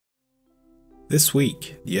This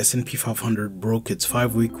week, the S&P 500 broke its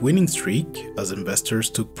 5-week winning streak as investors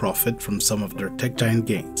took profit from some of their tech giant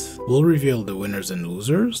gains. We'll reveal the winners and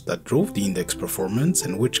losers that drove the index performance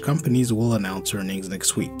and which companies will announce earnings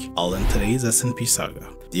next week, all in today's S&P saga.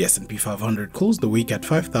 The S&P 500 closed the week at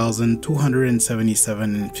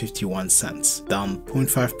 $5,277.51, down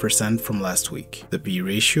 0.5% from last week. The P/E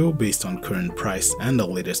ratio, based on current price and the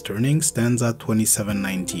latest earnings, stands at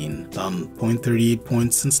 27.19, down 0.38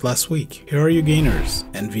 points since last week. Here are your gainers.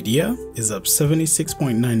 NVDA is up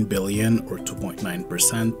 $76.9 billion or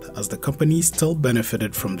 2.9% as the company still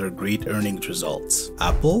benefited from their great earnings results.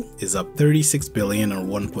 Apple is up $36 billion or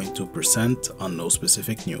 1.2% on no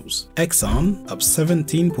specific news. Exxon up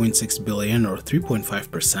 $17.6 billion or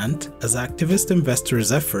 3.5% as activist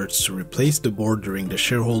investors' efforts to replace the board during the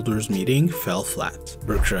shareholders meeting fell flat.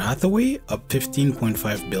 Berkshire Hathaway up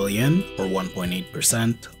 $15.5 billion or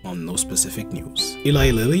 1.8% on no specific news.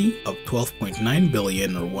 Eli Lilly up $12.9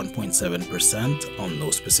 billion or 1.7% on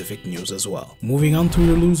no specific news as well. Moving on to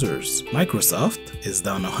your losers. Microsoft is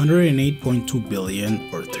down $108.2 billion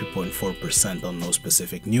or 3.4% on no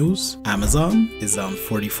specific news. Amazon is down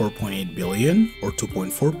 $44.8 billion or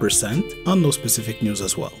 2.4% on no specific news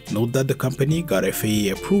as well. Note that the company got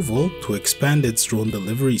FAA approval to expand its drone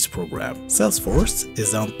deliveries program. Salesforce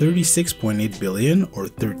is down $36.8 billion or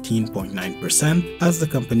 13.9% as the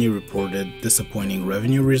company reported disappointing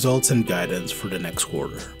revenue results and guidance for the next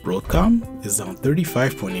quarter. Broadcom is down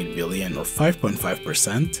 $35.8 billion or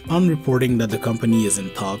 5.5% on reporting that the company is in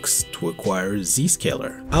talks to acquire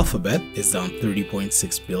Zscaler. Alphabet is down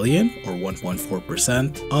 $30.6 billion or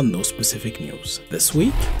 1.4% on no specific news. This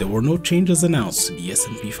week, there were no changes announced to the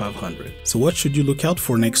S&P 500. So what should you look out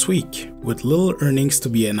for next week? With little earnings to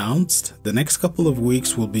be announced, the next couple of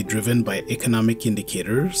weeks will be driven by economic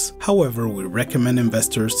indicators. However, we recommend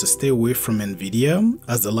investors to stay away from NVIDIA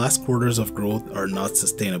as the last quarters of growth are not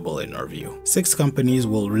sustainable in our view. 6 companies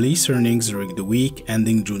will release earnings during the week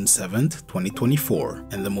ending June 7th, 2024,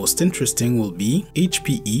 and the most interesting will be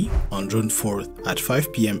HPE on June 4th at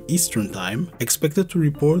 5 p.m. Eastern Time, expected to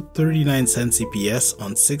report 39 cents EPS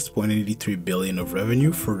on $6.83 billion of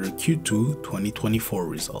revenue for their Q2 2024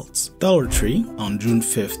 results. Dollar Tree on June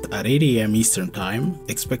 5th at 8 a.m. Eastern Time,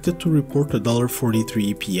 expected to report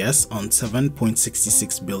 $1.43 EPS on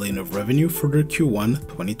 $7.66 billion of revenue for their Q1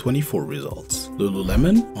 2024 results.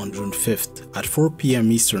 Lululemon on June 5th at 4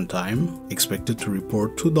 p.m. Eastern Time, expected to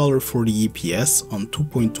report $2.40 EPS on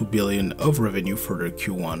 $2.2 billion of revenue for their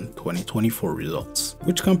Q1 2024 results.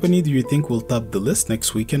 Which company do you think will top the list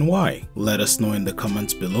next week and why? Let us know in the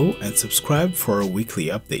comments below and subscribe for our weekly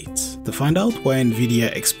updates. To find out why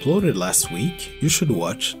NVIDIA exploded last week, you should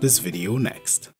watch this video next.